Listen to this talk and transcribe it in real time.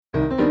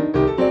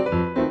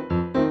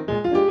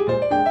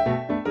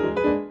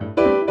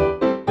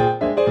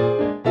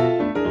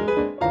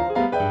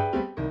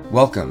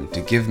Welcome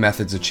to Give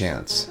Methods a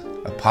Chance,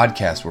 a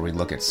podcast where we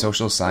look at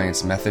social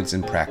science methods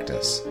and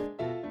practice.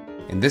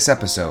 In this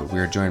episode, we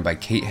are joined by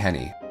Kate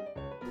Henney.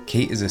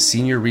 Kate is a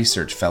senior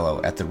research fellow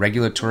at the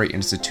Regulatory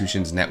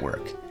Institutions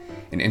Network,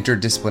 an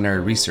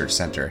interdisciplinary research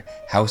center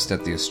housed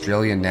at the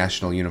Australian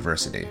National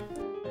University.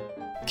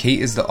 Kate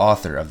is the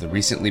author of the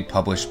recently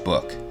published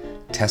book,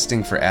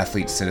 Testing for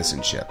Athlete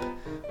Citizenship,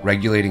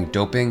 Regulating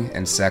Doping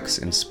and Sex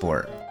in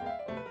Sport.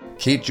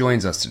 Kate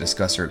joins us to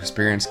discuss her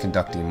experience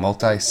conducting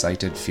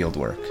multi-sited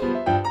fieldwork.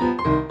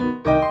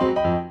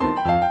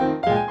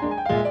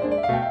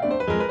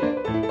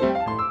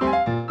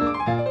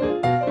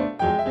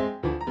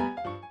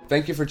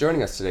 Thank you for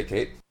joining us today,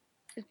 Kate.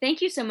 Thank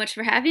you so much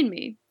for having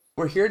me.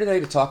 We're here today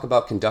to talk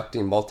about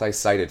conducting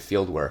multi-sited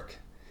fieldwork.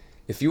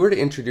 If you were to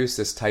introduce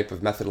this type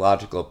of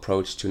methodological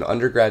approach to an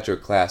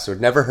undergraduate class who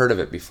had never heard of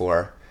it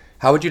before,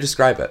 how would you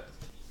describe it?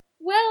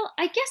 Well,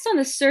 I guess on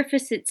the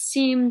surface it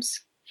seems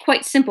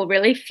quite simple,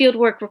 really.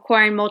 Fieldwork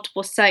requiring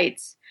multiple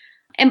sites.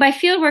 And by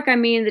fieldwork, I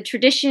mean the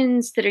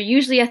traditions that are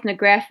usually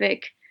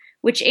ethnographic,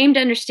 which aim to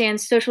understand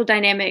social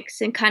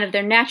dynamics in kind of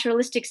their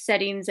naturalistic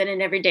settings and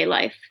in everyday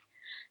life.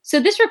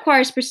 So this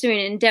requires pursuing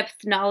in-depth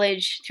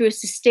knowledge through a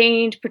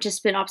sustained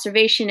participant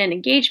observation and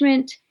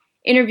engagement,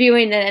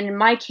 interviewing, and in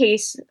my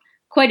case,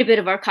 quite a bit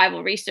of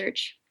archival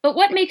research. But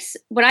what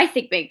I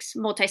think makes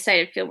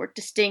multi-sited fieldwork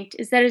distinct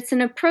is that it's an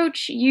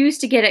approach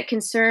used to get at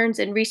concerns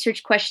and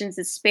research questions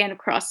that span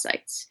across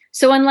sites.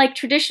 So unlike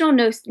traditional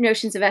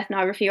notions of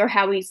ethnography, or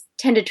how we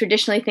tend to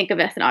traditionally think of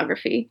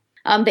ethnography,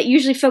 that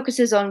usually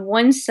focuses on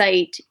one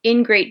site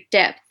in great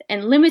depth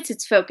and limits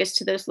its focus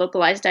to those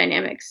localized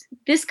dynamics,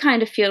 this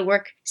kind of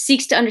fieldwork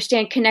seeks to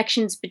understand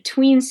connections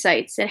between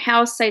sites and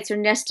how sites are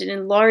nested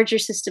in larger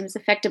systems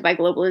affected by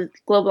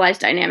globalized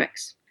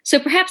dynamics. So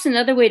perhaps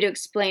another way to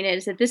explain it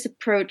is that this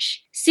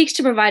approach seeks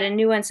to provide a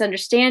nuanced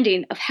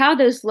understanding of how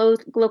those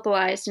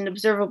localized and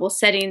observable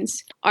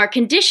settings are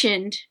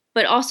conditioned,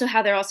 but also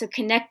how they're also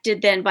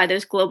connected then by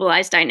those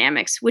globalized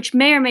dynamics, which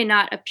may or may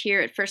not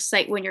appear at first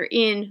sight when you're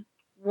in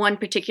one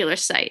particular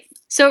site.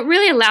 So it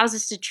really allows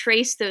us to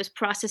trace those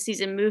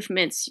processes and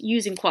movements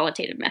using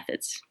qualitative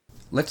methods.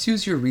 Let's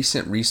use your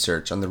recent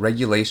research on the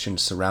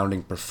regulations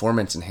surrounding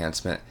performance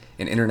enhancement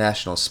in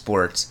international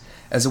sports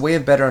as a way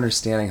of better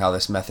understanding how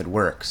this method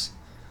works.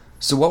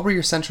 So what were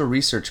your central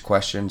research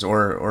questions,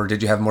 or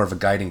did you have more of a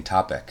guiding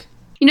topic?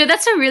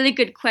 That's a really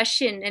good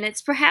question, and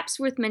it's perhaps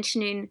worth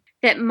mentioning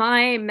that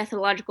my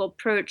methodological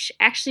approach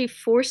actually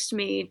forced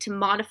me to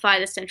modify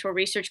the central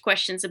research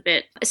questions a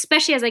bit,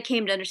 especially as I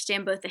came to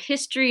understand both the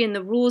history and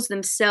the rules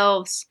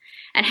themselves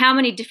and how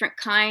many different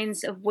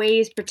kinds of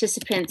ways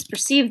participants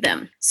perceive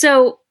them.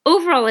 So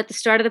overall, at the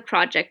start of the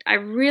project, I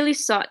really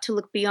sought to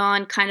look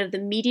beyond kind of the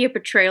media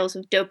portrayals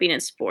of doping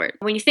in sport.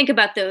 When you think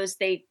about those,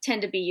 they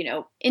tend to be,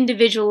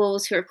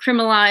 individuals who are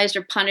criminalized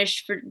or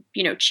punished for,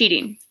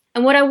 cheating.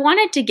 And what I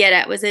wanted to get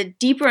at was a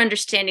deeper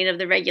understanding of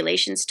the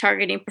regulations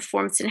targeting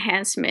performance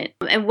enhancement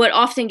and what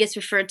often gets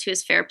referred to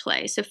as fair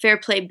play. So fair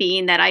play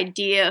being that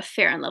idea of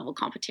fair and level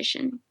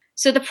competition.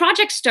 So the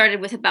project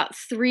started with about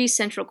 3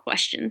 central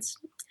questions.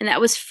 And that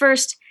was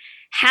first,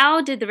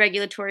 how did the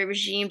regulatory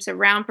regimes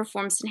around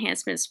performance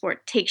enhancement in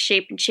sport take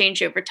shape and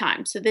change over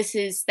time? So this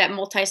is that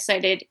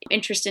multi-sited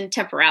interest in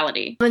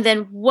temporality. And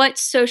then what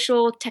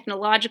social,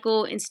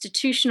 technological,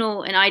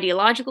 institutional, and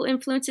ideological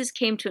influences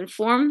came to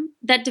inform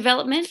that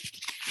development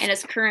and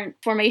its current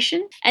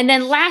formation? And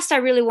then last, I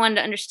really wanted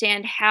to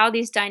understand how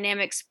these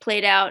dynamics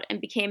played out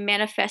and became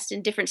manifest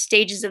in different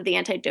stages of the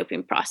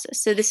anti-doping process.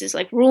 So this is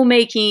like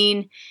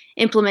rulemaking,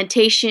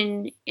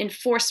 implementation,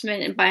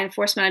 enforcement, and by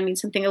enforcement I mean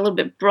something a little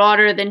bit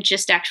broader than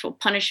just actual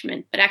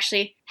punishment, but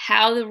actually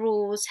how the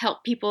rules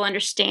help people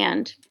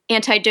understand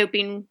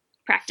anti-doping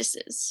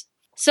practices.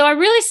 So I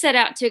really set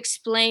out to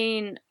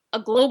explain a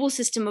global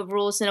system of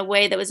rules in a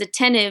way that was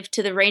attentive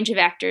to the range of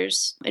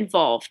actors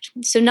involved.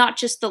 So not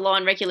just the law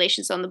and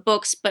regulations on the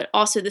books, but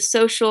also the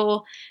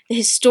social, the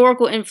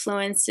historical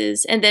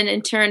influences, and then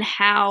in turn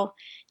how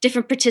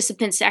different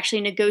participants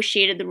actually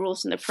negotiated the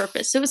rules and the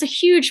purpose. So it was a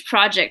huge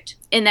project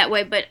in that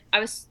way, but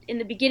in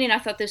the beginning, I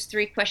thought those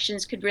 3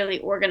 questions could really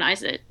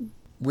organize it.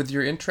 With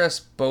your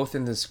interest both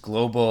in this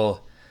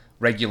global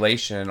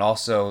regulation and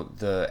also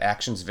the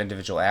actions of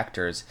individual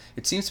actors,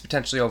 it seems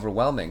potentially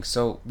overwhelming.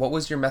 So what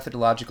was your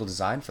methodological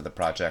design for the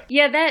project?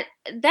 Yeah, that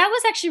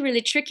was actually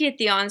really tricky at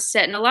the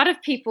onset. And a lot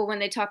of people, when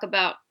they talk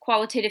about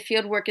qualitative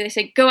field work, they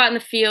say, go out in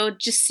the field,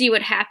 just see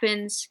what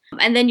happens,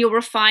 and then you'll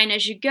refine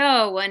as you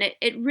go. And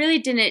it really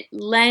didn't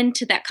lend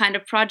to that kind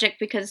of project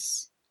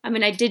because,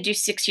 I did do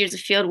 6 years of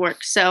field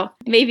work, so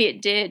maybe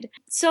it did.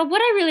 So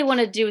what I really want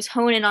to do is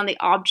hone in on the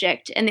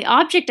object. And the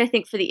object, I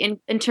think, for in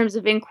terms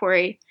of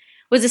inquiry,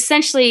 was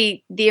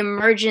essentially the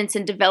emergence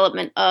and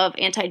development of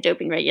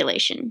anti-doping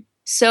regulation.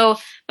 So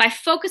by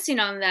focusing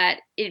on that,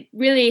 it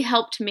really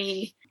helped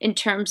me in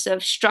terms of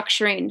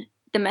structuring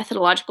the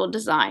methodological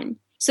design.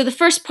 So the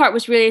first part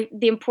was really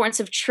the importance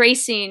of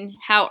tracing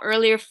how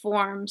earlier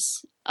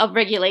forms of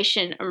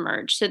regulation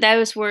emerged. So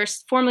those were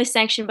formally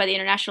sanctioned by the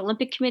International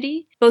Olympic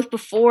Committee, both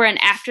before and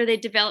after they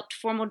developed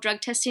formal drug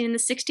testing in the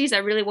 60s. I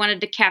really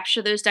wanted to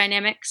capture those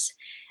dynamics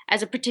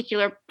as a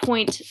particular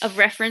point of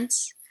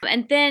reference.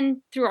 And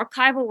then through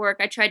archival work,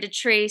 I tried to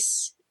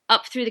trace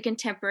up through the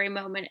contemporary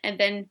moment and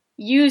then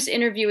use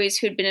interviewees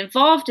who'd been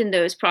involved in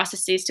those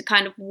processes to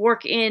kind of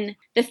work in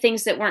the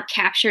things that weren't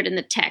captured in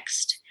the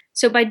text.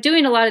 So by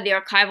doing a lot of the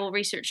archival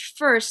research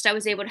first, I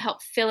was able to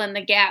help fill in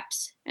the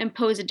gaps and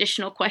pose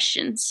additional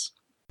questions.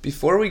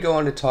 Before we go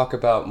on to talk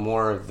about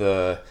more of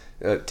the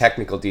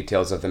technical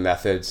details of the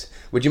methods,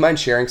 would you mind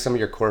sharing some of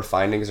your core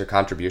findings or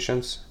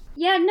contributions?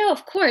 Yeah, no,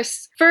 of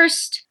course.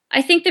 First,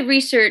 I think the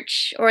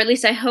research, or at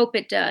least I hope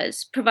it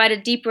does, provide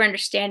a deeper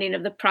understanding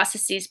of the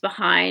processes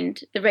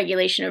behind the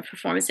regulation of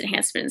performance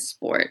enhancement in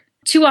sport.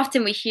 Too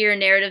often we hear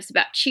narratives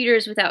about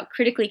cheaters without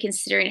critically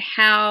considering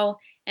how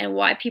and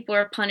why people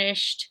are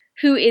punished,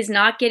 who is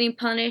not getting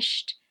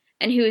punished,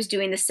 and who is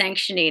doing the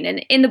sanctioning.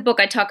 And in the book,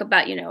 I talk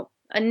about,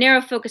 a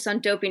narrow focus on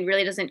doping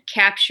really doesn't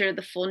capture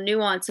the full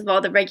nuance of all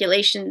the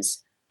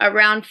regulations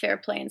around fair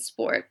play in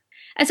sport.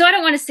 And so I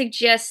don't want to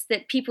suggest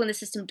that people in the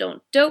system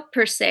don't dope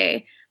per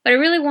se, but I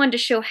really wanted to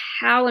show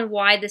how and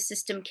why the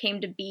system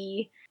came to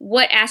be,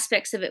 what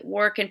aspects of it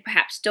work and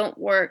perhaps don't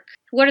work,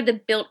 what are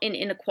the built-in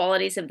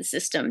inequalities of the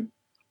system.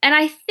 And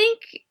I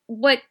think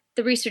what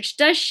the research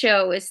does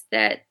show is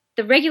that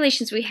the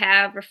regulations we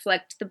have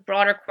reflect the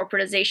broader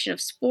corporatization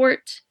of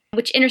sport,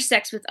 which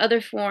intersects with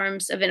other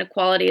forms of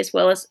inequality as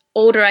well as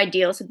older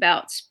ideals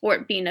about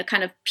sport being a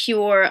kind of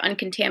pure,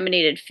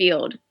 uncontaminated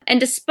field. And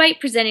despite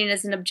presenting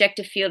as an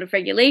objective field of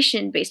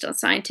regulation based on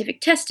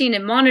scientific testing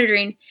and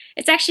monitoring,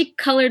 it's actually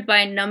colored by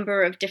a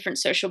number of different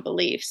social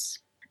beliefs.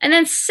 And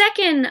then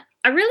second,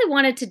 I really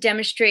wanted to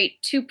demonstrate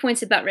 2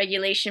 points about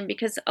regulation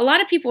because a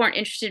lot of people aren't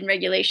interested in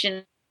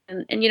regulation.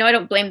 And I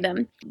don't blame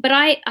them. But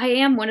I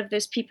am one of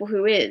those people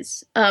who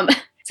is.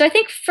 So I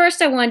think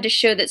first I wanted to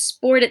show that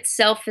sport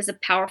itself is a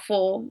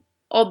powerful,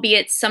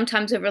 albeit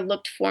sometimes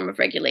overlooked form of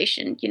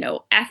regulation.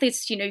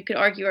 Athletes, you could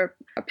argue are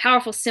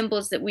powerful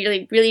symbols that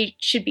really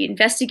should be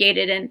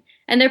investigated.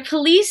 And they're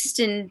policed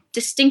in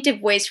distinctive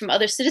ways from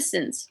other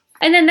citizens.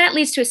 And then that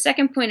leads to a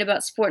second point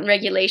about sport and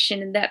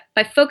regulation, and that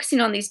by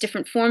focusing on these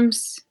different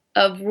forms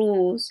of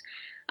rules,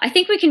 I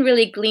think we can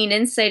really glean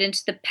insight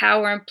into the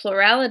power and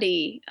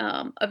plurality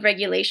of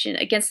regulation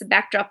against the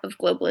backdrop of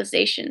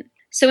globalization.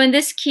 So in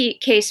this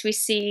case, we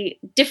see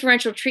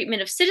differential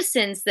treatment of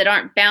citizens that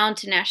aren't bound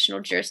to national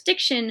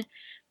jurisdiction,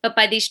 but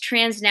by these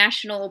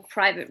transnational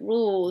private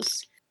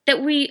rules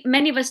that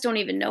many of us don't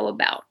even know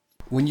about.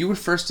 When you were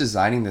first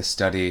designing this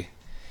study,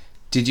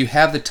 did you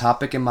have the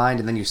topic in mind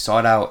and then you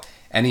sought out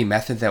any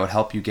method that would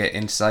help you get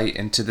insight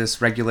into this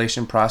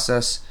regulation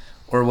process?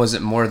 Or was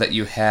it more that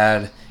you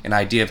had an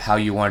idea of how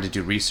you wanted to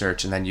do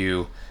research and then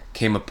you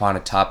came upon a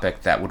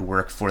topic that would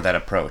work for that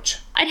approach?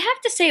 I'd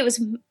have to say it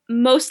was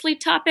mostly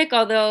topic,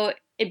 although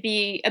it'd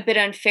be a bit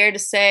unfair to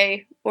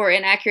say or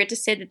inaccurate to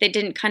say that they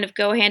didn't kind of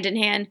go hand in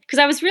hand. Because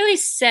I was really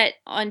set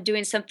on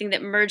doing something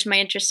that merged my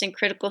interest in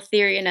critical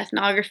theory and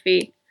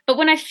ethnography. But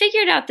when I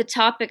figured out the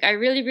topic, I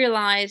really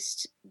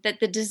realized that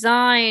the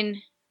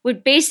design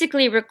would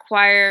basically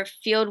require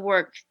field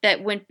work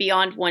that went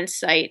beyond one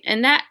site.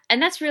 And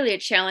that's really a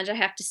challenge, I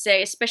have to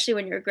say, especially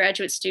when you're a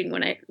graduate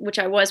student, which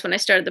I was when I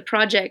started the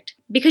project,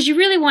 because you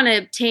really want to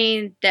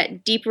obtain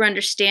that deeper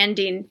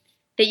understanding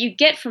that you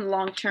get from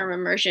long-term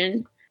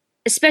immersion,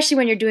 especially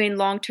when you're doing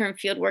long-term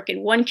field work in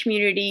one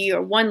community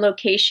or one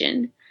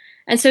location.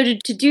 And so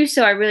to do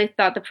so, I really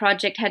thought the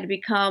project had to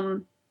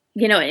become,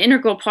 an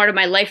integral part of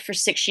my life for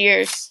 6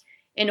 years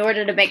in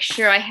order to make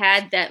sure I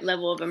had that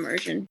level of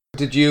immersion.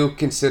 Did you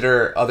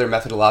consider other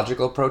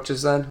methodological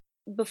approaches then?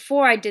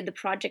 Before I did the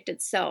project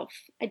itself,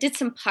 I did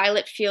some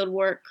pilot field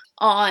work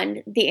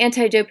on the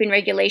anti-doping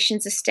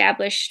regulations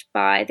established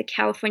by the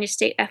California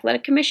State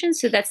Athletic Commission.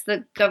 So that's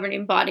the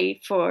governing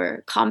body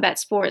for combat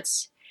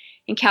sports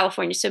in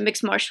California. So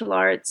mixed martial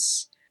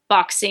arts,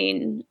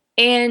 boxing,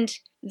 and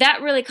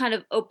that really kind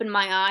of opened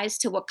my eyes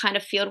to what kind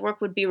of field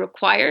work would be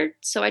required.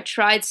 So I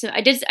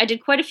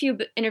did quite a few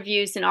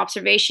interviews and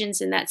observations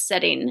in that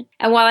setting.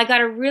 And while I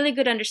got a really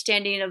good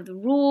understanding of the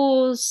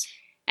rules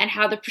and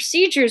how the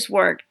procedures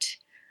worked,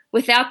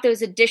 without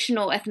those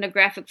additional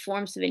ethnographic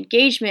forms of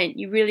engagement,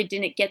 you really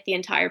didn't get the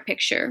entire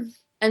picture.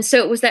 And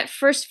so it was that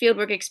first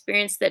fieldwork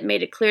experience that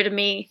made it clear to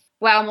me,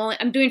 wow,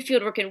 I'm doing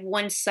fieldwork in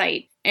one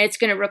site, and it's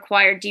going to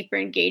require deeper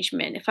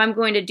engagement. If I'm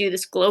going to do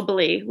this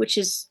globally, which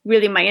is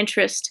really my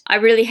interest, I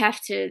really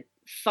have to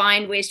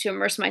find ways to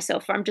immerse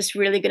myself, or I'm just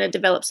really going to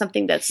develop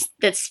something that's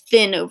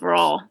thin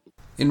overall.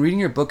 In reading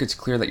your book, it's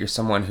clear that you're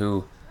someone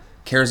who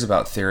cares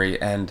about theory,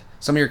 and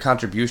some of your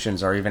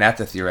contributions are even at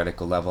the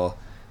theoretical level.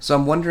 So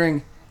I'm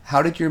wondering,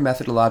 how did your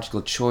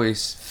methodological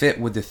choice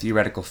fit with the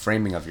theoretical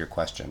framing of your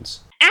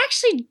questions?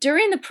 Actually,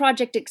 during the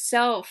project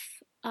itself,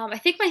 I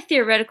think my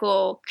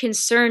theoretical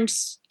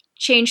concerns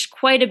changed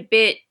quite a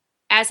bit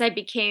as I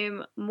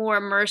became more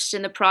immersed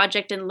in the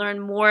project and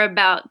learned more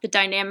about the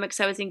dynamics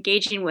I was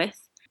engaging with.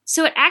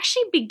 So it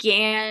actually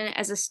began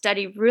as a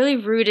study really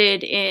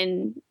rooted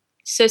in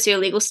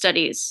socio-legal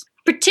studies,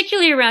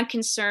 particularly around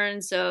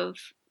concerns of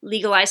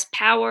legalized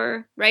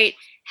power, right?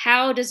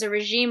 How does a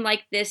regime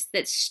like this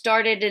that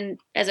started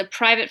as a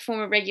private form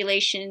of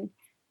regulation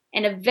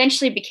and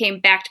eventually became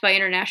backed by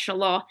international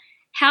law,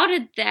 how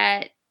did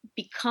that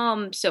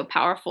become so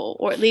powerful,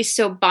 or at least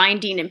so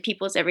binding in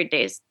people's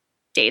everyday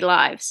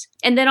lives?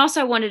 And then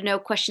also I wanted to know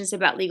questions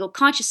about legal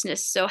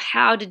consciousness. So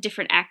how did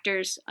different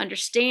actors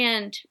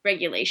understand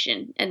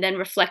regulation and then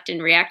reflect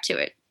and react to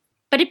it?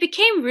 But it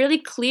became really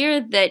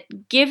clear that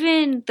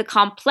given the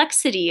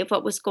complexity of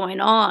what was going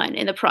on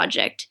in the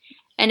project,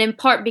 and in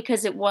part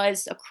because it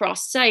was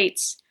across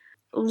sites,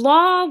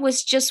 law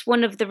was just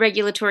one of the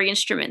regulatory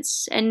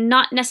instruments and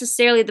not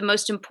necessarily the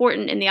most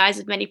important in the eyes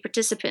of many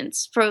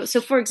participants.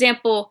 For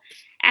example,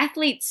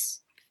 athletes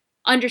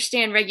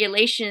understand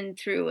regulation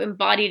through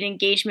embodied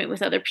engagement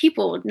with other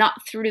people, not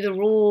through the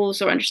rules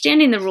or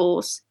understanding the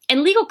rules.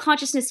 And legal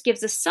consciousness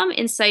gives us some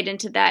insight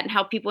into that and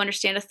how people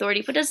understand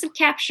authority, but doesn't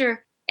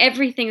capture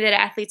everything that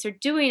athletes are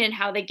doing and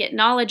how they get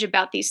knowledge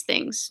about these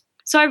things.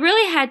 So I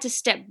really had to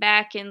step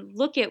back and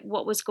look at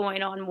what was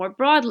going on more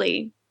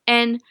broadly.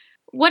 And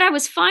what I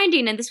was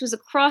finding, and this was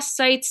across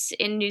sites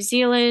in New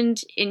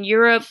Zealand, in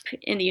Europe,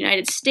 in the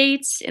United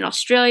States, in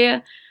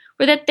Australia,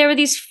 were that there were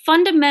these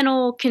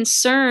fundamental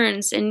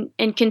concerns and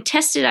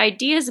contested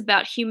ideas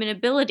about human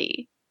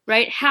ability,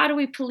 right? How do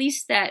we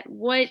police that?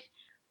 What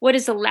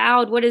is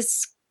allowed? What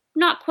is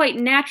not quite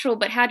natural,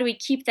 but how do we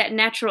keep that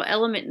natural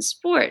element in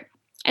sport?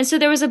 And so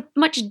there was a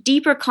much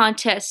deeper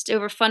contest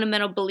over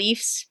fundamental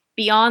beliefs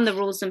beyond the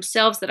rules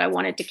themselves that I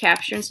wanted to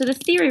capture. And so the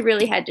theory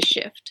really had to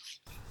shift.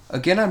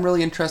 Again, I'm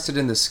really interested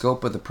in the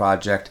scope of the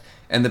project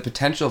and the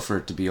potential for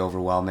it to be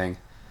overwhelming.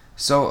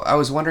 So I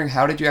was wondering,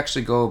 how did you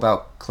actually go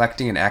about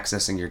collecting and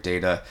accessing your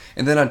data?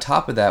 And then on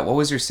top of that, what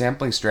was your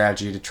sampling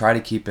strategy to try to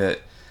keep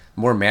it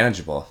more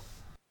manageable?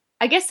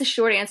 I guess the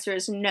short answer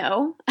is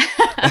no.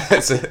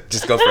 So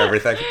just go for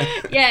everything.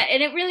 Yeah,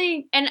 and it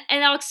really, and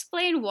I'll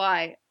explain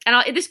why.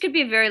 And this could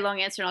be a very long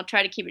answer, and I'll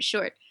try to keep it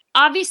short.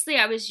 Obviously,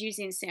 I was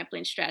using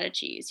sampling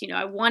strategies.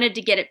 I wanted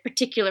to get at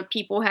particular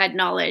people who had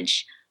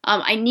knowledge.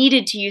 I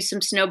needed to use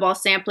some snowball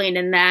sampling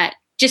in that,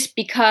 just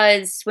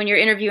because when you're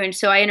interviewing,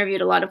 so I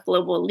interviewed a lot of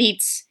global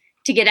elites.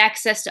 To get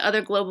access to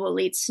other global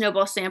elites,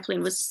 snowball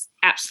sampling was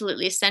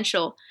absolutely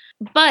essential.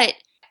 But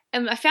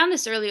I found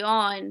this early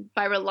on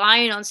by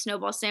relying on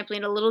snowball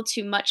sampling a little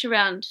too much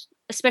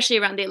especially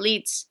around the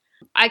elites.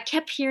 I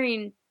kept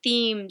hearing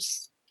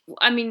themes,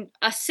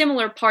 a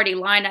similar party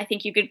line, I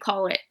think you could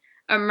call it,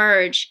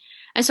 emerge.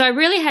 And so I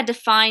really had to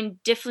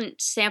find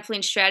different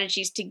sampling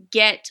strategies to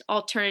get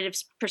alternative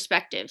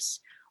perspectives,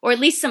 or at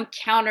least some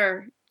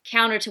counter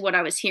to what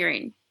I was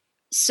hearing.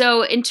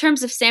 So in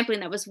terms of sampling,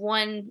 that was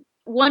one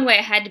way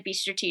I had to be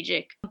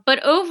strategic.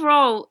 But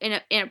overall, in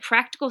a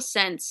practical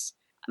sense,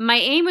 my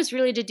aim was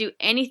really to do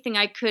anything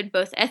I could,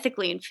 both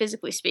ethically and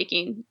physically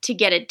speaking, to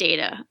get at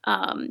data.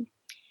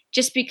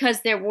 Just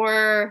because there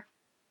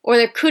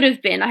could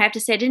have been, I have to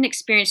say, I didn't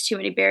experience too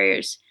many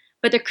barriers,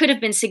 but there could have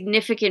been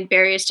significant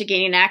barriers to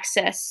gaining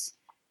access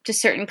to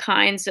certain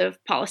kinds of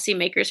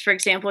policymakers, for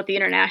example, at the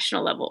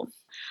international level.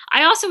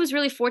 I also was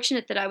really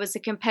fortunate that I was a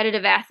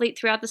competitive athlete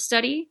throughout the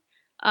study,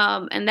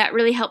 and that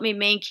really helped me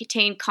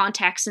maintain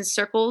contacts and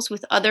circles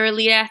with other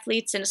elite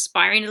athletes and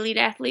aspiring elite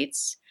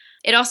athletes.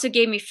 It also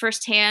gave me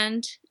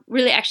firsthand,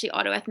 really actually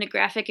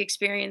autoethnographic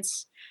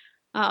experience,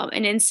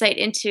 an insight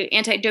into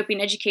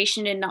anti-doping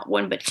education in not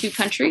one but two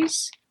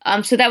countries.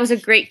 So that was a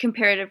great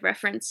comparative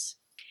reference.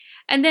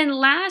 And then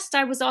last,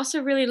 I was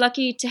also really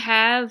lucky to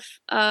have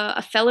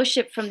a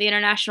fellowship from the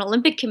International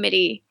Olympic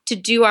Committee to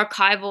do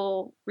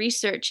archival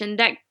research. And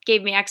that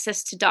gave me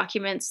access to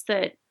documents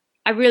that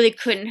I really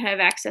couldn't have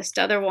accessed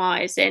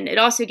otherwise. And it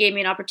also gave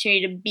me an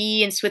opportunity to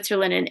be in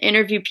Switzerland and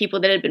interview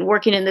people that had been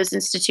working in those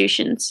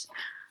institutions.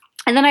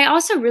 And then I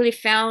also really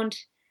found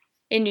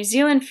in New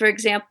Zealand, for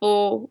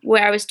example,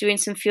 where I was doing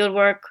some field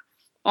work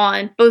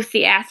on both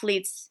the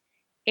athletes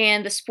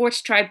and the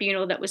sports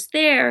tribunal that was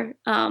there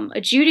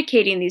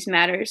adjudicating these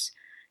matters,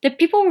 that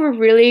people were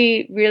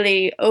really,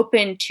 really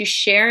open to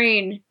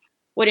sharing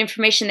what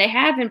information they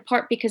have, in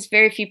part because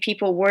very few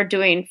people were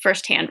doing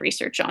firsthand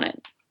research on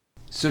it.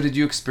 So did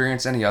you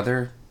experience any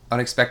other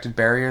unexpected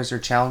barriers or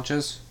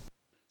challenges?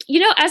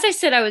 As I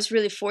said, I was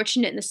really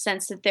fortunate in the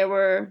sense that there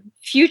were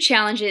few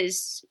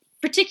challenges,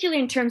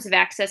 particularly in terms of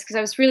access, because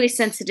I was really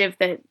sensitive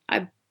that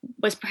I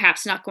was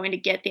perhaps not going to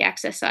get the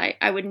access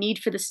I would need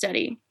for the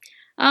study.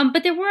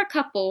 But there were a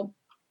couple.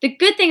 The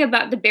good thing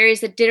about the barriers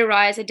that did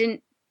arise,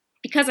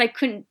 because I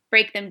couldn't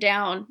break them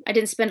down, I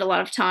didn't spend a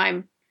lot of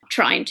time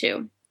trying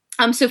to.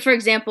 So for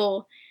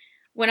example,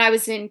 when I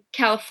was in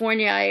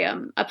California, I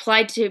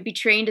applied to be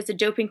trained as a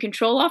doping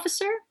control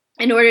officer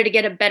in order to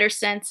get a better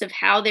sense of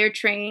how they're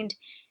trained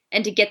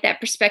and to get that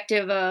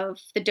perspective of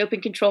the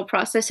doping control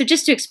process. So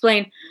just to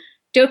explain,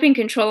 doping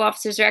control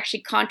officers are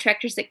actually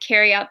contractors that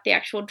carry out the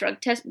actual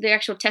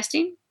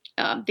testing,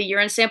 the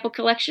urine sample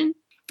collection,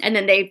 and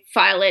then they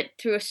file it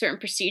through a certain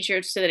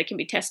procedure so that it can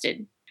be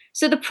tested.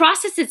 So the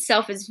process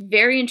itself is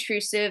very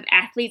intrusive.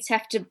 Athletes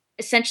have to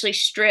essentially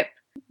strip.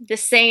 The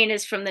saying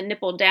is from the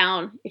nipple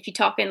down, if you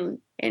talk in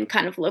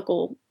kind of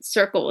local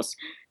circles.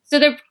 So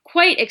they're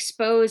quite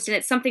exposed, and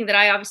it's something that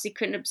I obviously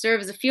couldn't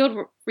observe as a field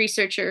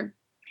researcher.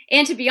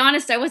 And to be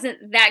honest, I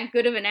wasn't that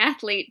good of an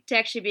athlete to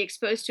actually be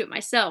exposed to it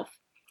myself.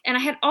 And I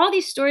had all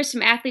these stories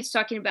from athletes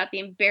talking about the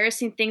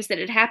embarrassing things that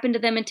had happened to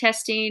them in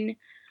testing,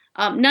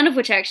 none of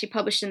which I actually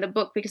published in the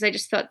book because I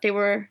just thought they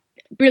were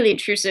really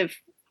intrusive.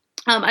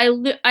 I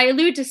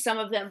allude to some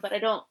of them, but I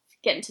don't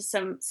get into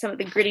some of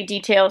the gritty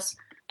details.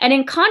 And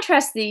in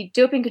contrast, the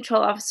doping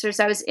control officers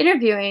I was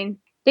interviewing,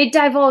 they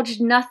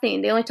divulged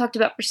nothing. They only talked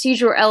about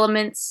procedural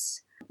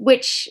elements,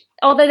 which,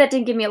 although that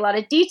didn't give me a lot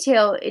of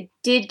detail, it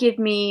did give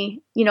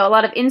me, a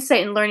lot of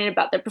insight in learning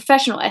about their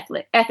professional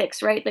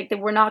ethics, right? Like, they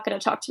were not going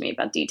to talk to me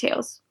about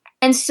details.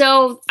 And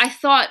so I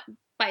thought,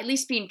 by at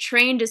least being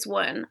trained as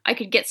one, I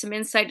could get some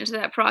insight into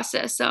that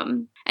process.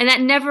 And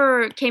that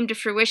never came to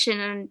fruition.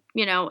 And,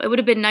 it would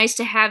have been nice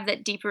to have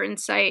that deeper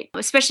insight,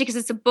 especially because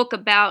it's a book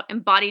about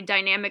embodied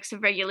dynamics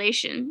of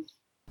regulation.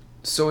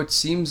 So it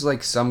seems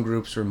like some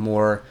groups were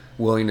more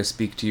willing to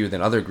speak to you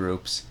than other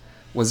groups.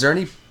 Was there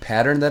any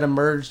pattern that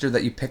emerged or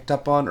that you picked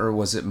up on, or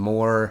was it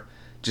more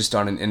just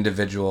on an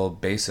individual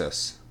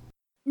basis?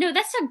 No,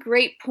 that's a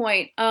great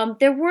point.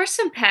 There were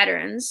some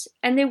patterns,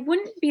 and they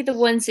wouldn't be the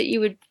ones that you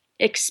would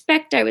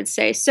expect, I would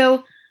say.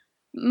 So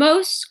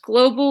most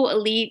global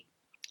elite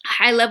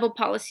high-level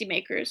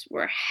policymakers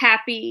were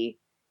happy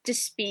to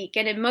speak,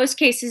 and in most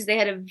cases they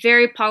had a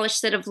very polished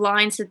set of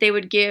lines that they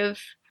would give,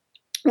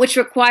 which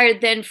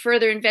required then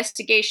further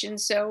investigation.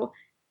 So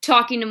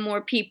talking to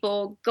more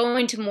people,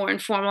 going to more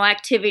informal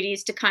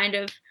activities to kind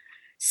of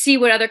see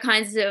what other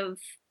kinds of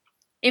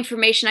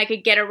information I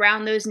could get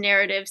around those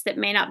narratives that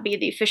may not be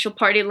the official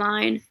party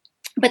line.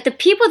 But the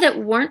people that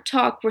weren't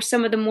talked were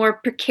some of the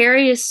more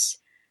precarious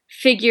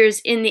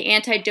figures in the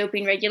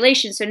anti-doping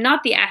regulation. So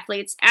not the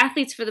athletes.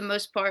 Athletes, for the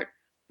most part,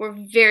 were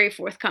very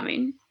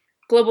forthcoming.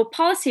 Global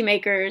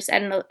policymakers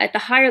at the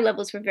higher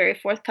levels were very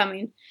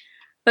forthcoming.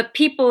 But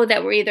people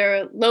that were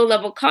either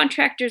low-level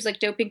contractors like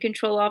doping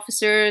control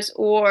officers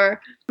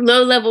or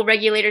low-level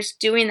regulators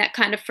doing that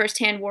kind of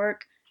firsthand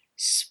work,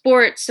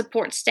 sport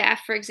support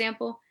staff, for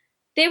example,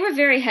 they were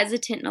very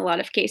hesitant in a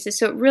lot of cases.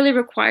 So it really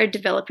required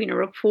developing a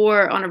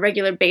rapport on a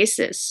regular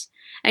basis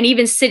and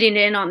even sitting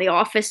in on the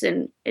office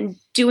and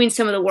doing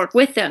some of the work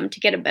with them to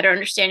get a better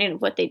understanding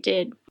of what they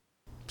did.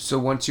 So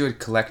once you had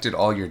collected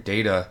all your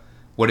data,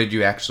 what did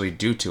you actually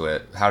do to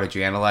it? How did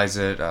you analyze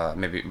it?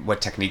 Maybe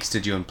what techniques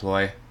did you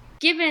employ?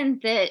 Given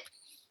that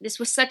this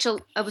was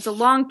it was a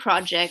long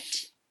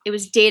project, it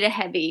was data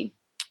heavy.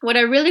 What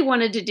I really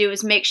wanted to do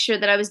was make sure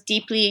that I was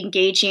deeply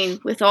engaging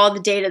with all the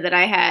data that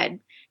I had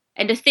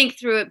and to think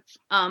through it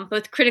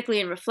both critically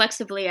and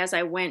reflexively as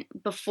I went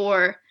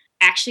before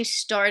actually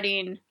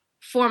starting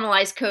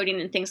formalized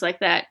coding and things like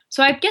that.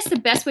 So I guess the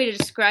best way to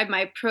describe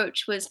my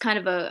approach was kind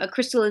of a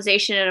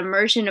crystallization and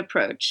immersion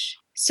approach.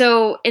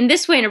 So in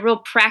this way, in a real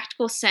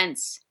practical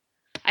sense,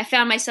 I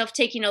found myself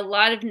taking a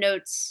lot of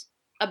notes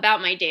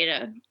about my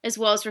data, as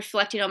well as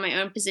reflecting on my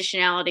own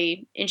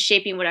positionality in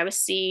shaping what I was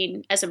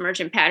seeing as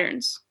emergent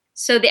patterns.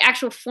 So the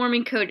actual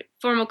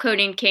formal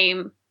coding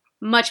came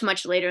much,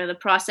 much later in the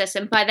process.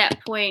 And by that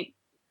point,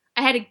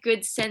 I had a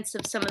good sense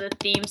of some of the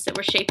themes that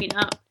were shaping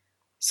up.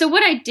 So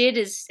what I did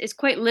is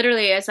quite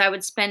literally, as I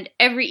would spend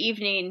every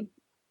evening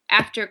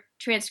after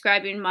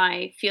transcribing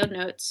my field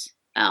notes,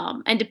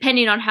 and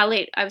depending on how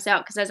late I was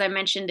out, because as I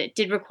mentioned, it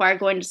did require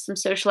going to some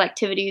social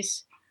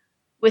activities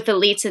with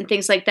elites and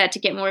things like that to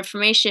get more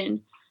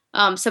information.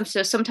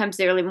 Sometimes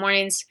the early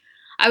mornings,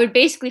 I would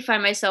basically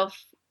find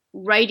myself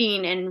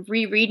writing and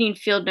rereading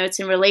field notes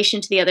in relation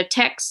to the other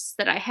texts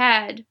that I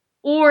had,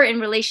 or in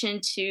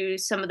relation to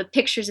some of the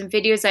pictures and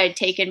videos I had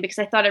taken, because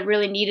I thought I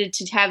really needed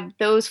to have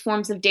those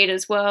forms of data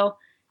as well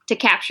to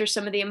capture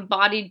some of the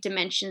embodied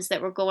dimensions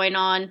that were going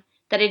on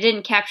that I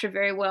didn't capture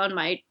very well in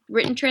my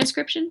written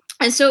transcription.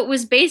 And so it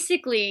was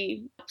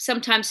basically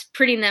sometimes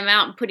printing them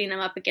out and putting them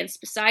up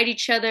beside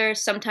each other,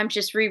 sometimes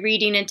just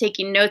rereading and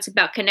taking notes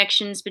about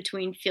connections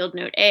between field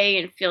note A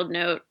and field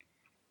note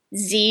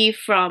Z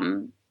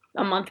from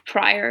a month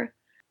prior,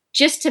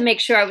 just to make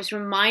sure I was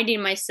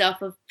reminding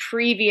myself of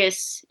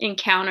previous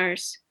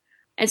encounters.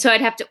 And so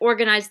I'd have to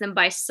organize them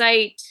by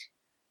site.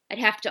 I'd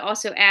have to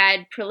also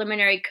add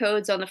preliminary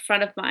codes on the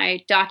front of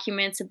my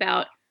documents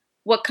about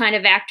what kind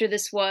of actor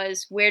this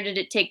was, where did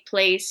it take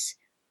place,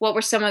 what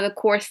were some of the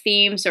core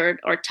themes or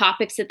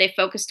topics that they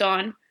focused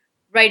on,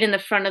 right in the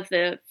front of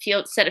the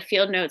set of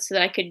field notes so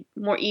that I could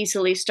more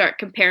easily start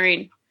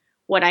comparing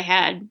what I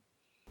had.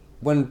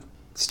 When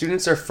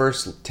students are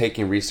first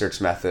taking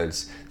research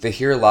methods, they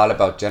hear a lot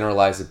about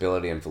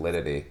generalizability and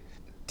validity.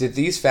 Did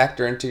these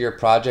factor into your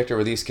project, or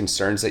were these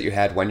concerns that you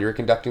had when you were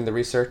conducting the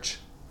research?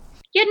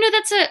 Yeah, no,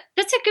 that's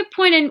a good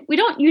point. And we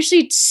don't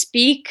usually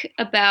speak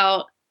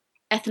about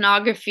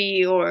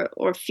ethnography or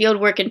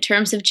fieldwork in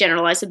terms of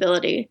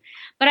generalizability.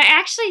 But I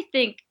actually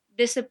think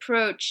this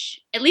approach,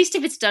 at least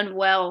if it's done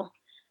well,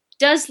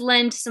 does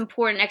lend some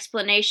important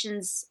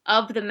explanations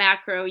of the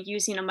macro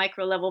using a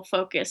micro level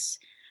focus.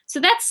 So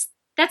that's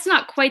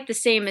not quite the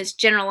same as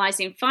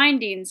generalizing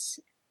findings,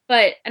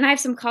 and I have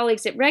some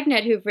colleagues at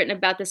RegNet who've written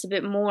about this a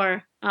bit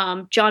more,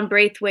 John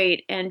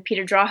Braithwaite and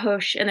Peter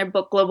Drahosch in their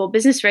book Global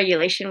Business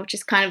Regulation, which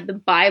is kind of the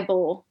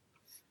Bible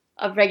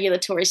of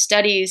regulatory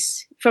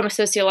studies from a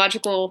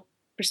sociological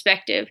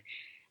perspective.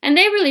 And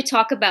they really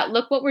talk about,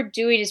 look, what we're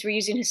doing is we're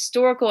using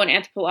historical and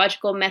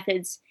anthropological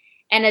methods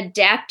and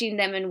adapting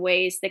them in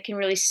ways that can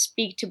really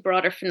speak to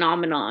broader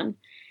phenomenon.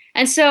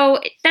 And so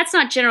that's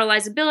not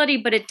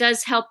generalizability, but it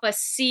does help us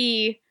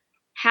see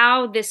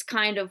how this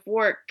kind of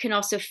work can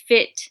also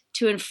fit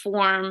to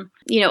inform,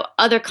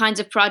 other kinds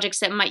of projects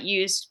that might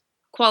use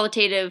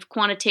qualitative,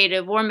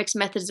 quantitative, or mixed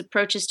methods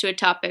approaches to a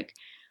topic,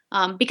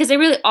 because they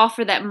really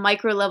offer that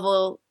micro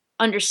level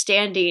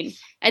understanding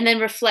and then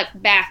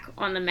reflect back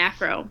on the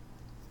macro.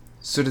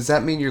 So does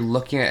that mean you're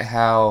looking at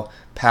how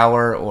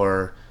power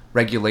or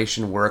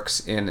regulation works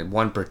in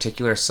one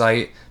particular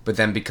site, but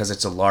then because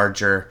it's a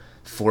larger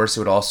force, it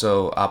would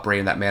also operate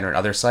in that manner in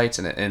other sites,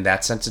 and in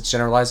that sense it's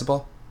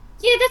generalizable?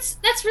 Yeah,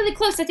 that's really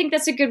close. I think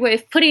that's a good way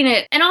of putting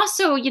it. And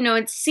also,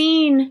 it's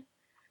seen,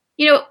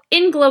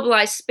 in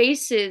globalized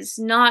spaces,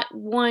 not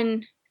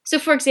one. So,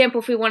 for example,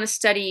 if we want to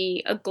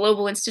study a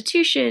global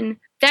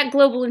institution, that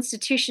global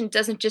institution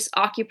doesn't just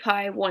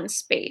occupy one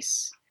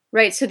space,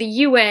 right? So the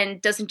UN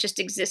doesn't just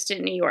exist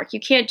in New York. You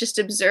can't just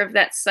observe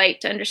that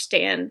site to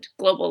understand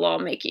global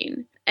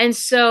lawmaking. And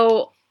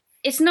so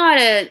it's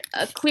not a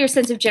clear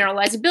sense of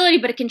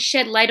generalizability, but it can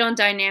shed light on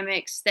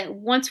dynamics that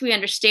once we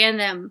understand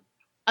them,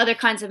 other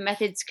kinds of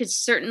methods could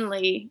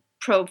certainly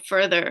probe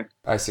further.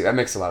 I see. That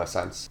makes a lot of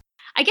sense.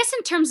 I guess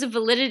in terms of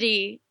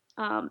validity,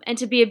 and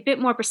to be a bit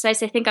more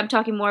precise, I think I'm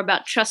talking more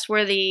about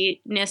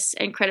trustworthiness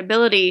and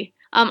credibility.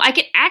 I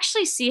could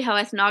actually see how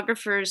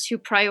ethnographers who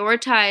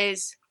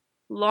prioritize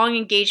long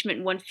engagement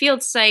in one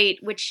field site,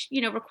 which,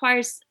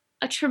 requires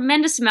a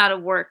tremendous amount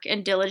of work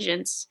and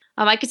diligence,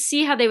 I could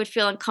see how they would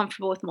feel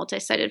uncomfortable with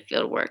multi-sited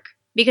field work,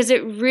 because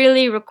it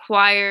really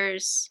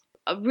requires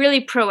a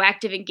really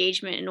proactive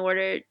engagement in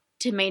order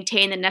to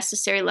maintain the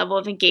necessary level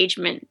of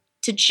engagement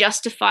to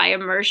justify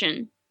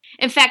immersion.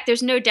 In fact,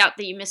 there's no doubt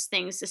that you miss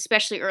things,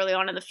 especially early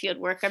on in the field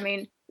work. I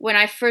mean,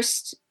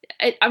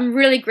 I'm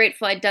really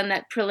grateful I'd done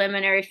that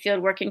preliminary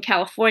field work in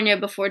California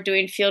before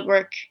doing field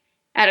work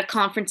at a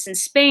conference in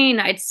Spain.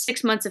 I had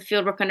 6 months of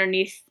field work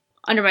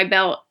under my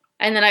belt.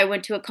 And then I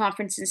went to a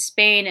conference in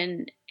Spain,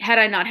 and had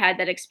I not had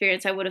that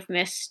experience, I would have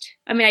missed.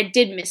 I mean, I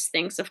did miss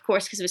things, of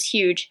course, because it was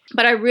huge,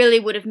 but I really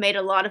would have made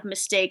a lot of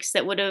mistakes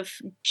that would have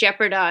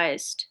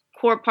jeopardized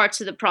core parts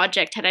of the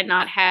project had I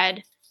not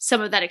had some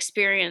of that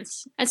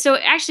experience. And so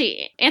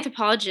actually,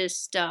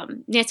 anthropologist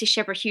Nancy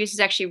Shepherd Hughes has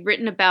actually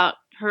written about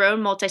her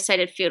own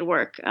multi-sited field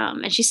work,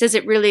 and she says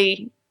it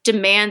really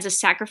demands a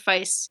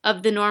sacrifice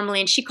of the normally,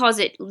 and she calls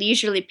it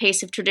leisurely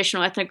pace of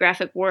traditional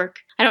ethnographic work.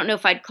 I don't know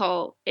if I'd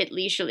call it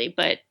leisurely,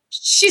 but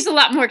she's a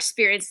lot more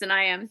experienced than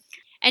I am.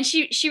 And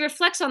she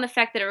reflects on the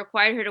fact that it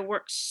required her to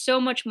work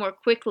so much more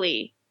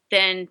quickly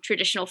than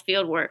traditional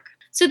field work.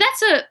 So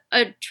that's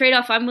a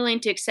trade-off I'm willing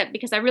to accept,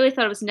 because I really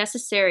thought it was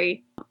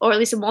necessary, or at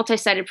least a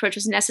multi-sited approach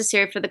was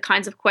necessary for the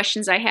kinds of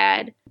questions I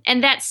had.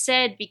 And that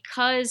said,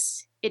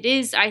 because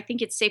I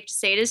think it's safe to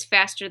say it is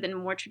faster than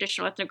more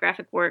traditional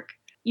ethnographic work,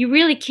 you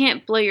really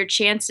can't blow your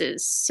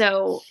chances.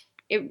 So,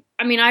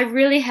 I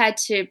really had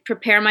to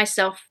prepare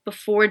myself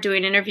before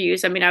doing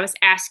interviews. I was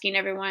asking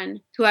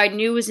everyone who I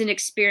knew was an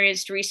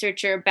experienced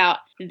researcher about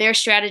their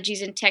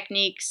strategies and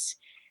techniques,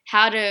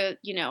 how to,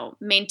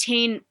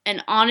 maintain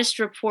an honest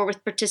rapport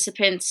with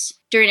participants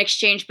during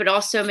exchange, but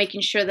also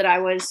making sure that I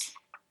was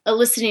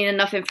eliciting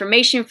enough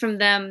information from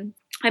them.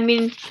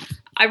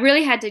 I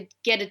really had to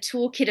get a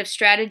toolkit of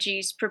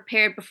strategies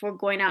prepared before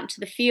going out into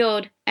the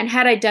field. And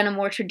had I done a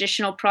more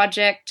traditional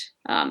project,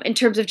 in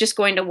terms of just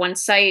going to one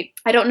site,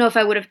 I don't know if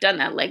I would have done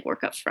that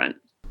legwork up front.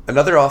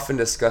 Another often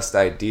discussed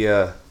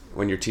idea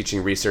when you're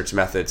teaching research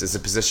methods is the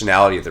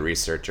positionality of the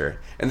researcher.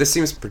 And this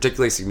seems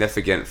particularly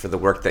significant for the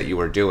work that you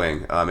were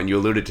doing, and you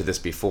alluded to this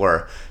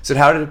before. So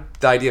how did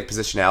the idea of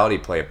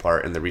positionality play a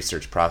part in the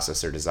research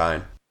process or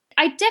design?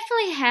 I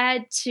definitely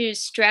had to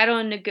straddle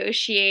and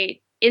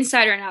negotiate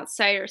insider and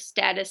outsider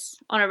status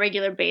on a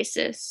regular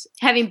basis.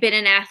 Having been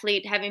an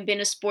athlete, having been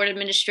a sport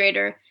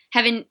administrator,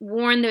 having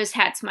worn those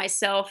hats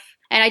myself.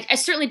 And I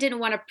certainly didn't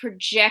want to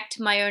project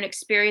my own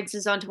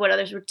experiences onto what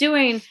others were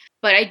doing,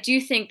 but I do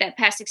think that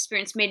past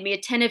experience made me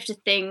attentive to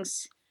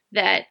things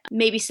that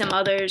maybe some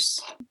others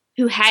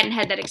who hadn't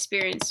had that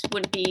experience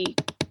wouldn't be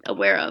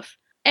aware of.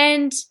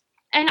 And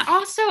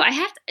also I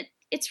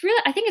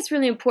think it's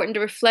really important to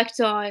reflect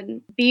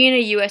on being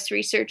a U.S.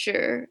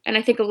 researcher, and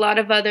I think a lot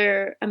of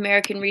other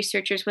American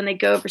researchers, when they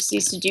go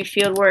overseas to do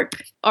field work,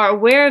 are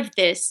aware of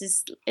this.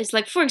 Is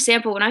like, for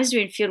example, when I was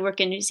doing field work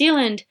in New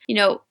Zealand,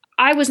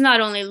 I was not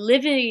only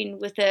living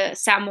with a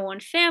Samoan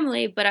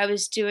family, but I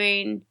was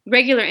doing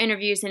regular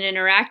interviews and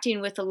interacting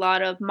with a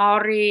lot of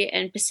Maori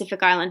and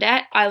Pacific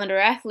Islander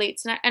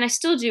athletes, and I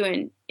still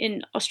do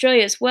in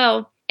Australia as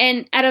well.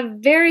 And at a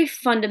very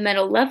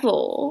fundamental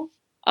level,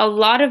 a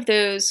lot of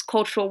those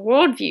cultural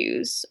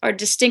worldviews are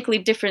distinctly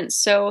different.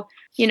 So,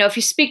 if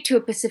you speak to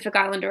a Pacific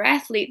Islander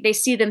athlete, they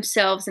see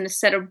themselves in a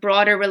set of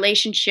broader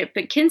relationship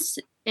and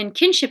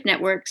kinship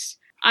networks.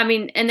 I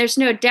mean, and there's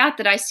no doubt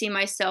that I see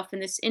myself in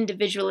this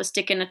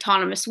individualistic and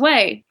autonomous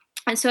way.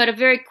 And so at a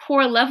very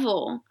core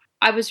level,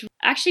 I was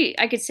actually,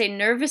 I could say,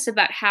 nervous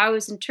about how I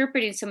was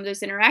interpreting some of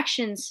those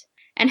interactions.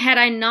 And had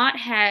I not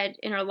had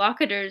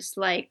interlocutors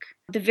like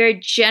the very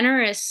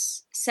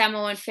generous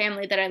Samoan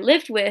family that I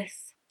lived with,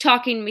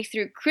 talking me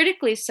through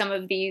critically some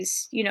of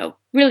these,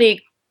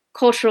 really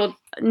cultural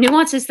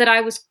nuances that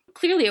I was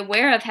clearly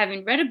aware of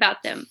having read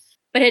about them,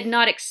 but had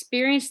not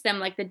experienced them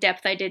like the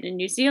depth I did in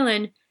New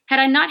Zealand, had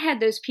I not had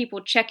those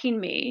people checking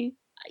me,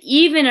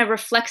 even a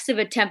reflexive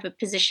attempt at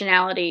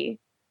positionality,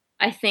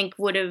 I think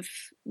would have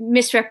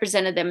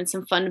misrepresented them in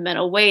some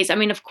fundamental ways. I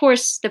mean, of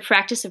course, the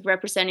practice of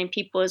representing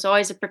people is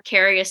always a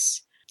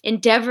precarious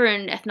endeavor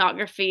in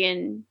ethnography,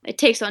 and it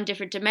takes on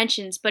different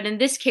dimensions. But in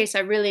this case,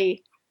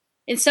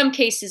 in some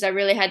cases, I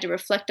really had to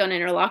reflect on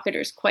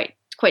interlocutors quite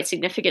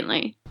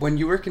significantly. When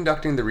you were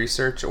conducting the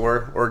research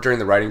or during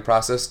the writing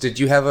process, did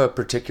you have a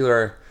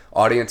particular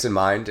audience in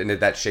mind, and did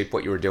that shape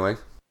what you were doing?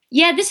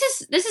 Yeah, this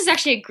is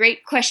actually a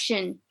great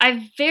question.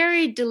 I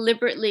very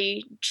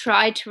deliberately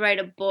tried to write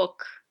a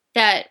book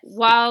that,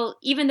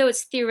 even though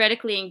it's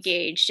theoretically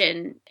engaged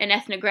and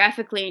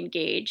ethnographically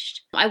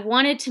engaged, I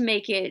wanted to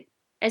make it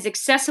as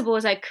accessible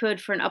as I could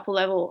for an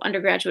upper-level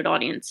undergraduate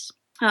audience,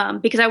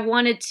 because I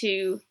wanted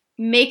to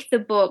make the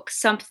book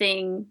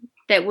something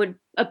that would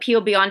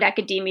appeal beyond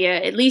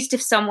academia, at least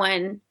if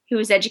someone who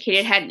was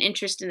educated had an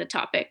interest in the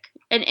topic,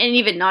 and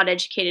even not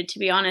educated, to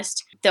be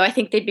honest, though I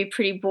think they'd be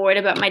pretty bored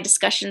about my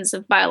discussions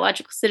of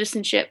biological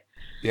citizenship.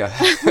 Yeah.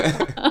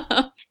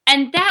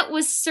 And that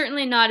was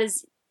certainly not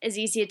as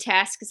easy a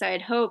task as I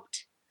had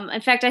hoped.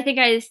 In fact, I think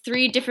I had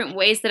 3 different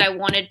ways that I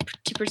wanted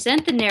to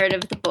present the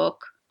narrative of the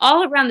book,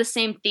 all around the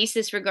same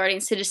thesis regarding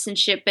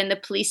citizenship and the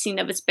policing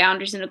of its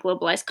boundaries in a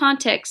globalized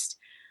context.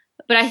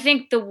 But I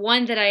think the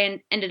one that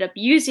I ended up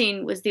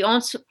using was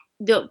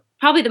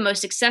probably the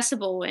most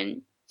accessible.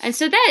 And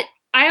so that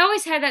I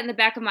always had that in the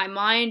back of my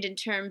mind in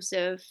terms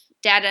of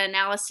data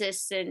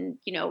analysis and,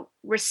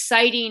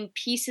 reciting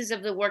pieces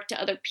of the work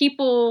to other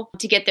people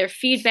to get their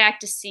feedback,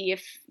 to see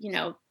if,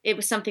 it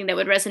was something that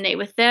would resonate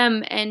with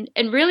them. And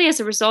really, as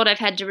a result, I've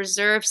had to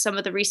reserve some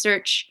of the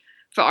research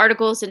for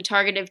articles and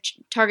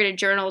targeted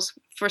journals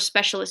for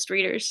specialist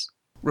readers.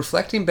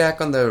 Reflecting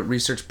back on the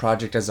research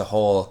project as a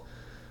whole,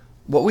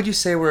 what would you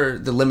say were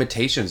the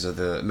limitations of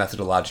the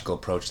methodological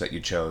approach that you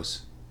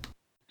chose?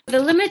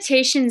 The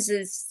limitations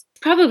is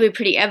probably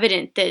pretty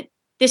evident that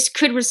this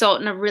could result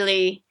in a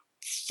really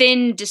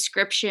thin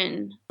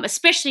description,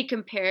 especially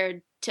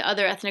compared to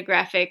other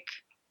ethnographic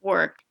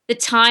work. The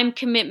time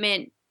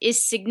commitment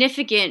is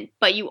significant,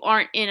 but you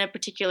aren't in a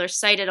particular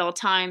site at all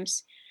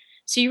times.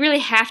 So you really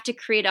have to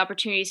create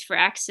opportunities for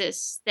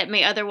access that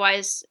may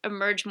otherwise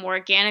emerge more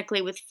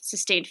organically with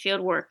sustained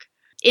field work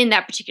in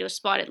that particular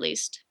spot, at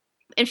least.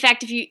 In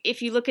fact,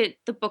 if you look at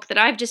the book that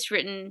I've just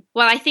written,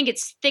 while I think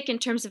it's thick in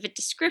terms of its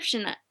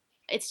description,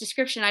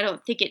 I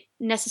don't think it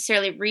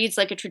necessarily reads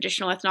like a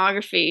traditional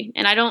ethnography,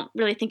 and I don't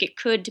really think it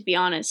could, to be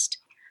honest.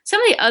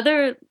 Some of the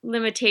other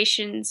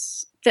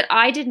limitations that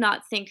I did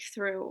not think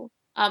through,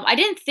 I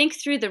didn't think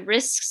through the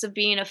risks of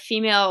being a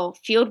female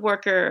field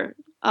worker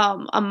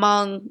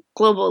among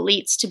global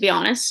elites, to be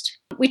honest.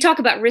 We talk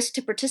about risk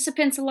to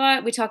participants a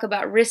lot. We talk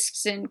about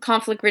risks in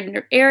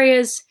conflict-ridden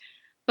areas,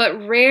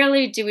 but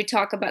rarely do we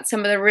talk about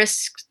some of the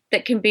risks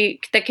that can be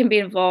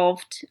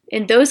involved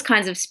in those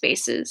kinds of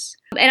spaces.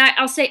 And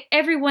I'll say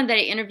everyone that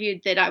I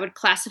interviewed that I would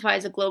classify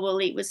as a global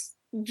elite was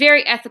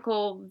very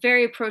ethical,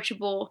 very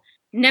approachable,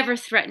 never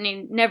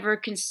threatening, never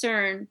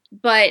concerned.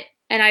 But,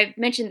 and I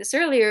mentioned this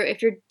earlier,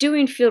 if you're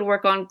doing field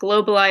work on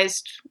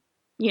globalized,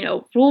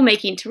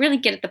 rulemaking, to really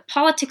get at the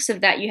politics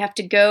of that, you have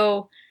to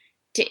go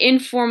to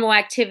informal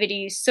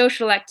activities,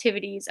 social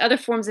activities, other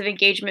forms of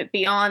engagement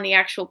beyond the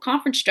actual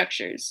conference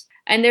structures.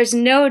 And there's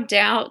no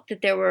doubt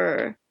that there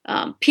were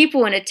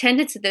people in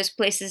attendance at those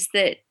places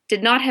that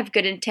did not have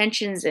good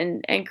intentions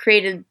and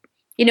created,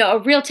 a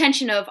real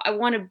tension of, I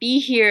want to be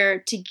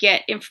here to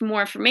get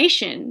more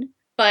information.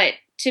 But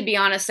to be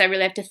honest, I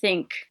really have to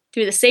think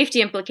through the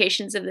safety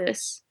implications of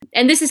this.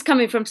 And this is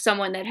coming from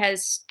someone that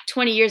has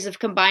 20 years of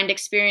combined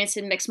experience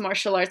in mixed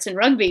martial arts and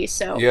rugby.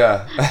 So,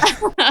 yeah.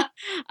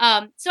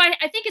 So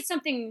I think it's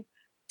something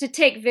to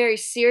take very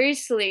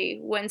seriously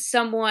when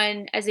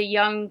someone as a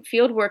young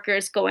field worker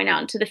is going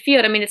out into the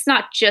field. I mean, it's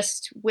not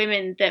just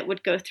women that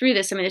would go through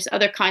this. I mean, there's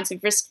other kinds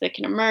of risks that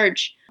can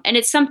emerge. And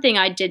it's something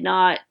I did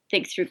not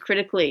think through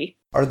critically.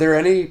 Are there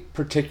any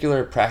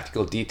particular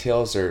practical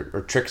details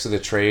or tricks of the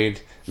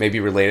trade, maybe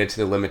related to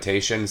the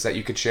limitations, that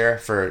you could share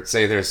for,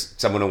 say, there's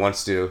someone who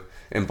wants to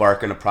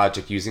embark on a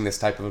project using this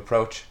type of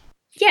approach?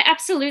 Yeah,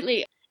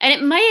 absolutely. And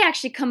it might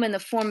actually come in the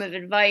form of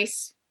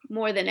advice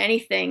more than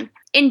anything.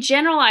 In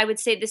general, I would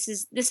say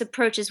this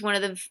approach is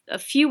one of a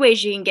few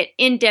ways you can get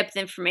in-depth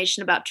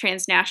information about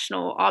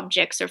transnational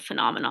objects or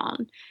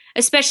phenomenon,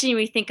 especially when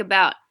we think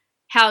about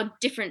how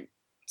different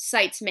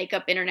sites make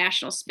up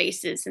international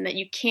spaces and that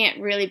you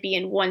can't really be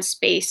in one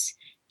space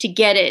to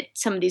get at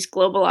some of these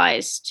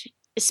globalized,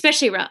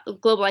 especially around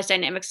globalized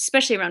dynamics,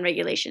 especially around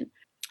regulation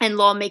and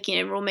lawmaking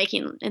and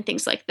rulemaking and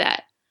things like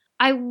that.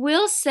 I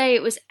will say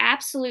it was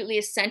absolutely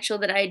essential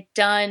that I had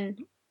done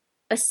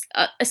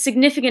a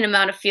significant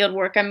amount of field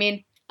work. I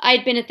mean, I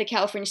had been at the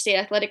California State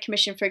Athletic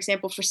Commission, for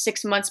example, for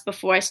 6 months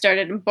before I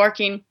started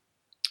embarking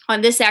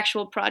on this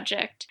actual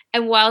project.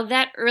 And while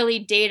that early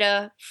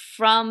data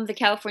from the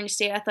California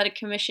State Athletic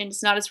Commission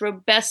is not as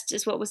robust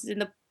as what was in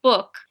the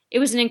book, it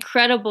was an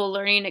incredible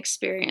learning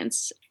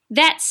experience.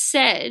 That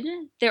said,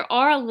 there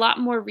are a lot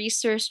more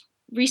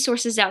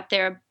resources out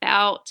there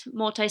about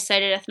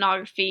multi-sited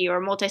ethnography or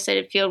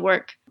multi-sited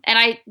fieldwork. And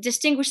I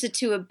distinguish the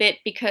two a bit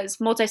because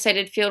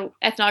multi-sited field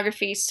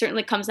ethnography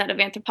certainly comes out of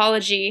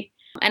anthropology.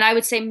 And I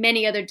would say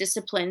many other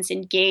disciplines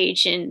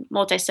engage in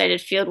multi-sited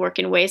fieldwork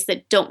in ways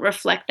that don't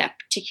reflect that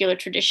particular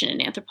tradition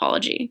in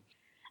anthropology.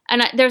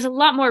 And there's a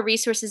lot more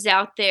resources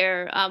out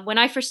there. When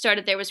I first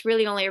started, there was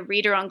really only a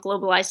reader on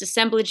globalized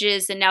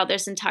assemblages, and now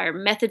there's entire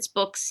methods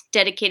books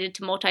dedicated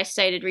to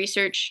multi-sited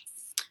research.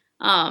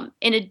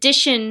 In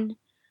addition,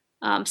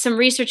 some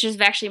researchers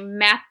have actually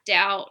mapped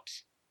out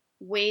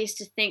ways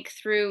to think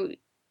through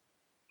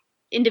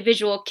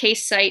individual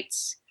case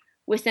sites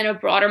within a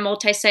broader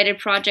multi-sited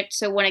project.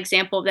 So one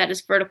example of that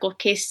is vertical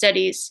case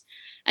studies.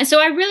 And so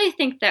I really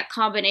think that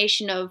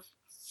combination of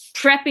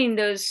prepping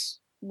those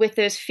with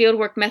those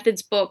fieldwork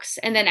methods books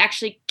and then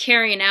actually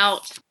carrying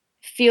out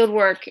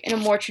fieldwork in a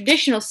more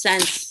traditional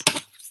sense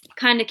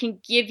kind of can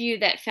give you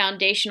that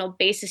foundational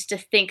basis to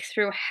think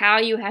through how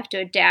you have to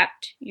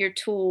adapt your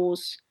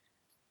tools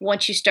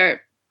once you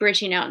start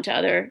bridging out into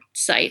other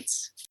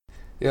sites.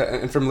 Yeah,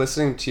 and from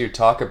listening to you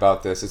talk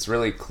about this, it's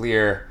really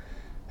clear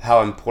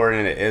how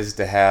important it is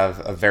to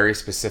have a very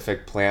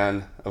specific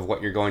plan of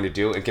what you're going to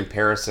do in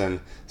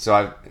comparison.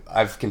 So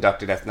I've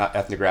conducted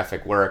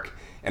ethnographic work,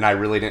 and I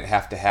really didn't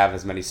have to have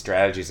as many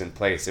strategies in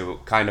place.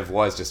 It kind of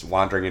was just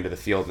wandering into the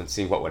field and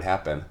seeing what would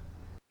happen.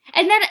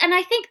 And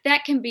I think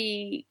that can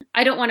be,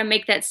 I don't want to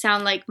make that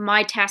sound like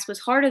my task was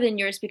harder than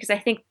yours, because I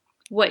think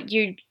what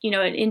an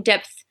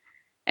in-depth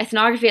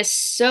ethnography has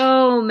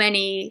so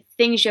many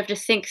things you have to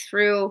think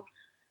through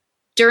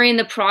during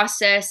the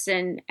process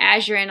and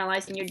as you're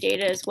analyzing your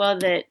data as well,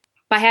 that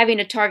by having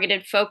a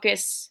targeted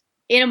focus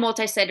in a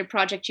multi-sited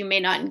project, you may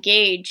not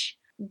engage.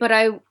 But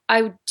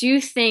I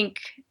do think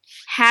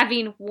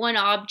having one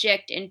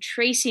object and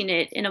tracing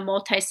it in a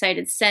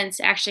multi-sited sense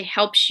actually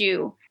helps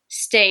you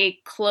stay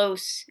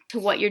close to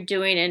what you're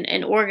doing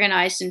and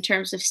organized in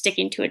terms of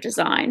sticking to a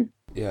design.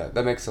 Yeah,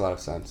 that makes a lot of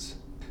sense.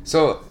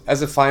 So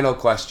as a final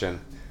question,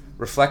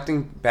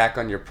 reflecting back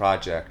on your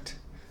project,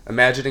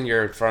 imagining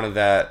you're in front of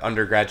that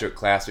undergraduate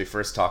class we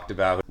first talked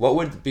about, what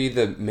would be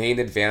the main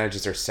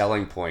advantages or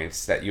selling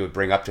points that you would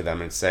bring up to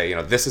them and say,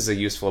 this is a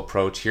useful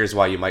approach, here's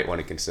why you might want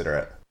to consider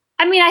it?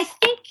 I mean, I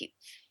think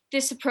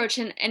this approach,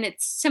 and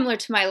it's similar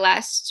to my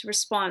last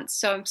response,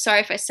 so I'm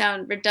sorry if I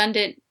sound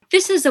redundant.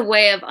 This is a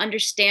way of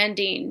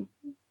understanding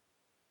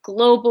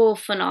global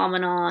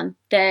phenomenon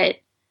that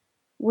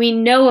we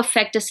know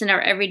affect us in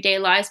our everyday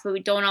lives, but we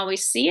don't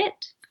always see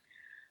it.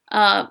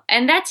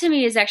 And that to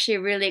me is actually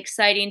really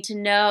exciting to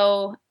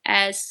know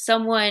as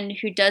someone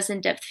who does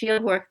in-depth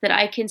fieldwork that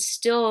I can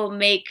still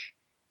make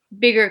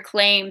bigger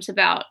claims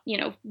about,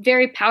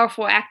 very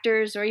powerful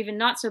actors or even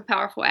not so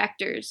powerful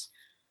actors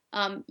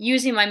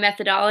using my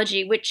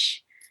methodology,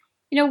 which,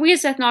 we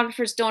as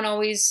ethnographers don't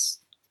always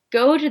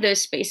go to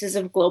those spaces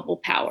of global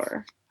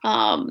power.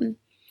 And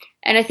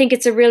I think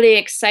it's a really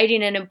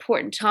exciting and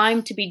important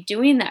time to be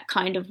doing that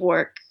kind of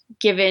work,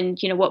 given,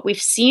 what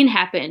we've seen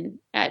happen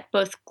at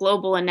both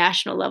global and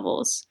national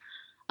levels.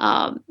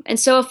 And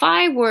so if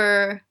I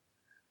were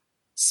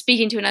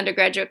speaking to an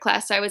undergraduate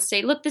class, I would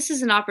say, look, this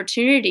is an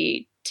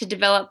opportunity to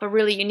develop a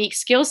really unique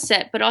skill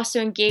set, but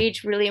also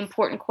engage really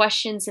important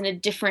questions in a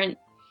different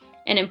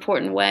and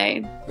important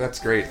way. That's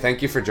great.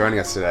 Thank you for joining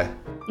us today.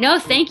 No,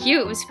 thank you.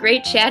 It was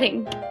great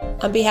chatting.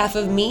 On behalf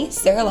of me,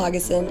 Sarah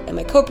Lageson, and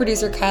my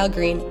co-producer, Kyle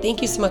Green,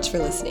 thank you so much for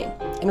listening.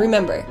 And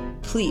remember,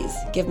 please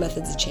give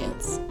methods a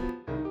chance.